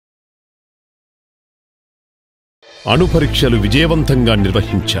అణు పరీక్షలు విజయవంతంగా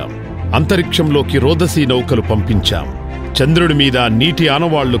నిర్వహించాం. అంతరిక్షంలోకి రోదసీ నౌకలు పంపించాం. చంద్రుడి మీద నీటి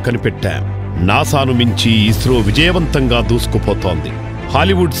ఆనవాళ్లు కనిపెట్టాం. నాసాను మించి ఇస్రో విజయవంతంగా దూసుకుపోతోంది.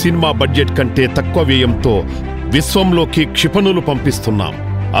 హాలీవుడ్ సినిమా బడ్జెట్ కంటే తక్కువ వ్యయంతో విశ్వంలోకి క్షిపణులు పంపిస్తున్నాం.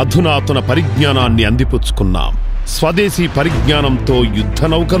 అధునాతన పరిజ్ఞానాన్ని అందిపుచ్చుకున్నాం. స్వదేశీ పరిజ్ఞానంతో యుద్ధ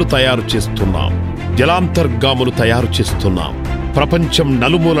నౌకలు తయారు చేస్తున్నాం. జలాంతర్గాములు తయారు చేస్తున్నాం. ప్రపంచం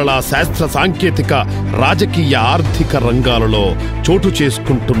నలుమూలలా శాస్త్ర సాంకేతిక రాజకీయ ఆర్థిక రంగాలలో చోటు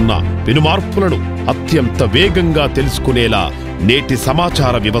చేసుకుంటున్న పెనుమార్పులను అత్యంత వేగంగా తెలుసుకునేలా నేటి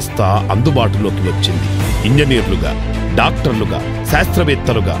సమాచార వ్యవస్థ అందుబాటులోకి వచ్చింది. ఇంజనీర్లుగా, డాక్టర్లుగా,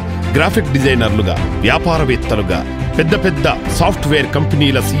 శాస్త్రవేత్తలుగా, గ్రాఫిక్ డిజైనర్లుగా, వ్యాపారవేత్తలుగా, పెద్ద పెద్ద సాఫ్ట్వేర్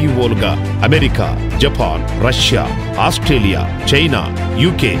కంపెనీల సీఈఓలుగా America, Japan, Russia, Australia, China,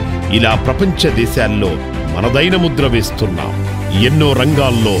 UK ఇలా ప్రపంచ దేశాల్లో మనదైన ముద్ర వేస్తున్నాం. ఎన్నో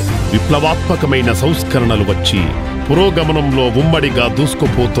రంగాల్లో విప్లవాత్మకమైన సంస్కరణలు వచ్చి పురోగమనంలో ఉమ్మడిగా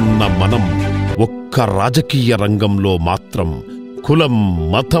దూసుకుపోతున్న మనం ఒక్క రాజకీయ రంగంలో మాత్రం కులం,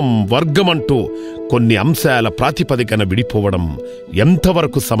 మతం, వర్గమంటూ కొన్ని అంశాల ప్రాతిపదికన విడిపోవడం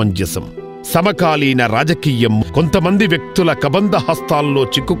ఎంతవరకు సమంజసం? సమకాలీన రాజకీయం కొంతమంది వ్యక్తుల కబంధ హస్తాల్లో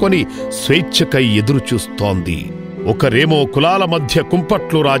చిక్కుకొని స్వేచ్ఛకై ఎదురుచూస్తోంది. ఒకరేమో కులాల మధ్య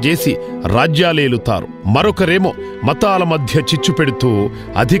కుంపట్లు రాజేసి రాజ్యాలేలుతారు. మరొకరేమో మతాల మధ్య చిచ్చు పెడుతూ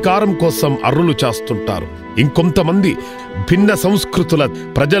అధికారం కోసం అర్రులు చేస్తుంటారు. ఇంకొంతమంది భిన్న సంస్కృతుల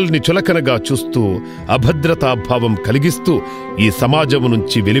ప్రజల్ని చులకనగా చూస్తూ అభద్రతాభావం కలిగిస్తూ ఈ సమాజం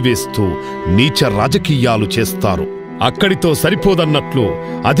నుంచి వెలివేస్తూ నీచ రాజకీయాలు చేస్తారు. అక్కడితో సరిపోదన్నట్లు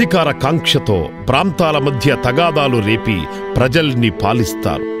అధికార కాంక్షతో ప్రాంతాల మధ్య తగాదాలు రేపి ప్రజల్ని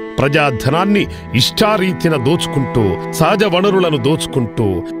పాలిస్తారు. ప్రజాధనాన్ని ఇష్టారీతిన దోచుకుంటూ, సహజ వనరులను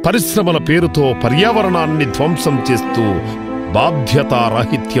దోచుకుంటూ, పరిశ్రమల పేరుతో పర్యావరణాన్ని ధ్వంసం చేస్తూ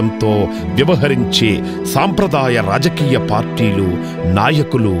బాధ్యతారాహిత్యంతో వ్యవహరించే సాంప్రదాయ రాజకీయ పార్టీలు,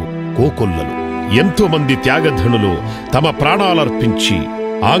 నాయకులు, కోకొల్లలు. ఎంతోమంది త్యాగధనులు తమ ప్రాణాలర్పించి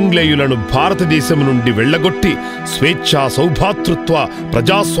ఆంగ్లేయులను భారతదేశం నుండి వెళ్లగొట్టి స్వేచ్ఛా, సౌభాతృత్వ,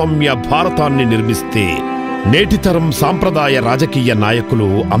 ప్రజాస్వామ్య భారతాన్ని నిర్మిస్తే నేటితరం సాంప్రదాయ రాజకీయ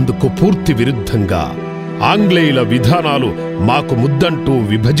నాయకులు అందుకు పూర్తి విరుద్ధంగా ఆంగ్లేయుల విధానాలు మాకు ముద్దంటూ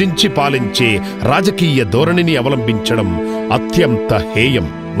విభజించి పాలించే రాజకీయ ధోరణిని అవలంబించడం అత్యంత హేయం.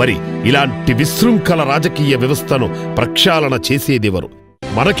 మరి ఇలాంటి విశృంఖల రాజకీయ వ్యవస్థను ప్రక్షాళన చేసేదెవరు?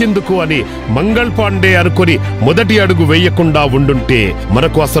 మనకెందుకు అని మంగళ్ పాండే అనుకుని మొదటి అడుగు వేయకుండా ఉండుంటే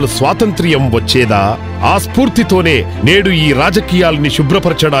మనకు అసలు స్వాతంత్ర్యం వచ్చేదా? ఆ స్ఫూర్తితోనే నేడు ఈ రాజకీయాల్ని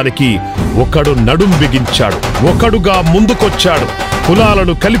శుభ్రపరచడానికి ఒకడు నడుం బిగించాడు, ఒకడుగా ముందుకొచ్చాడు.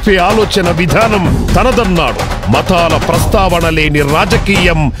 కులాలను కలిపే ఆలోచన విధానం తనదన్నాడు. మతాల ప్రస్తావన లేని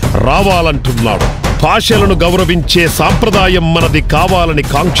రాజకీయం రావాలంటున్నాడు. భాషలను గౌరవించే సాంప్రదాయం మనది కావాలని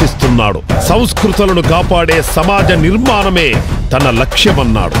కాంక్షిస్తున్నాడు. సంస్కృతులను కాపాడే సమాజ నిర్మాణమే తన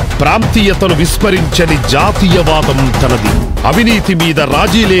లక్ష్యమన్నాడు. ప్రాంతీయతను విస్మరించని జాతీయవాదం తనది. అవినీతి మీద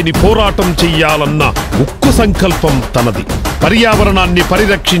రాజీ లేని పోరాటం చెయ్యాలన్న ఉక్కు సంకల్పం తనది. పర్యావరణాన్ని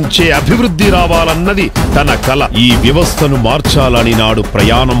పరిరక్షించే అభివృద్ధి రావాలన్నది తన కల. ఈ వ్యవస్థను మార్చాలని నాడు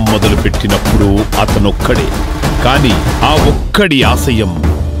ప్రయాణం మొదలుపెట్టినప్పుడు అతనొక్కడే. కాని ఆ ఒక్కడి ఆశయం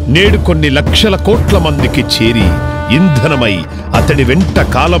నేడు కొన్ని లక్షల కోట్ల మందికి చేరి ఇంధనమై అతడి వెంట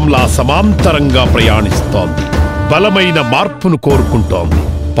కాలంలా సమాంతరంగా ప్రయాణిస్తోంది. బలమైన మార్పును కోరుకుంటోంది.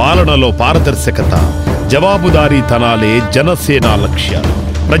 పాలనలో పారదర్శకత, జవాబుదారీతనాలే జనసేన లక్ష్యాలు.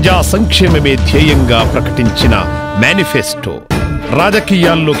 ప్రజా సంక్షేమమే ధ్యేయంగా ప్రకటించిన మేనిఫెస్టో,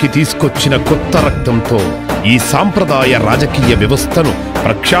 రాజకీయాల్లోకి తీసుకొచ్చిన కొత్త రక్తంతో ఈ సాంప్రదాయ రాజకీయ వ్యవస్థను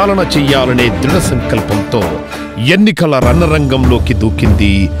ప్రక్షాళన చెయ్యాలనే దృఢ సంకల్పంతో ఎన్నికల రణరంగంలోకి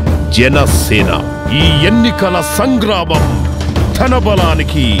దూకింది జనసేన. ఈ ఎన్నికల సంగ్రామం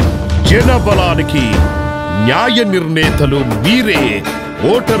ధనబలానికి, జనబలానికి న్యాయ నిర్ణేతలు మీరే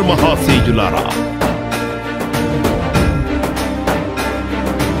ఓటర్ మహాశయులారా.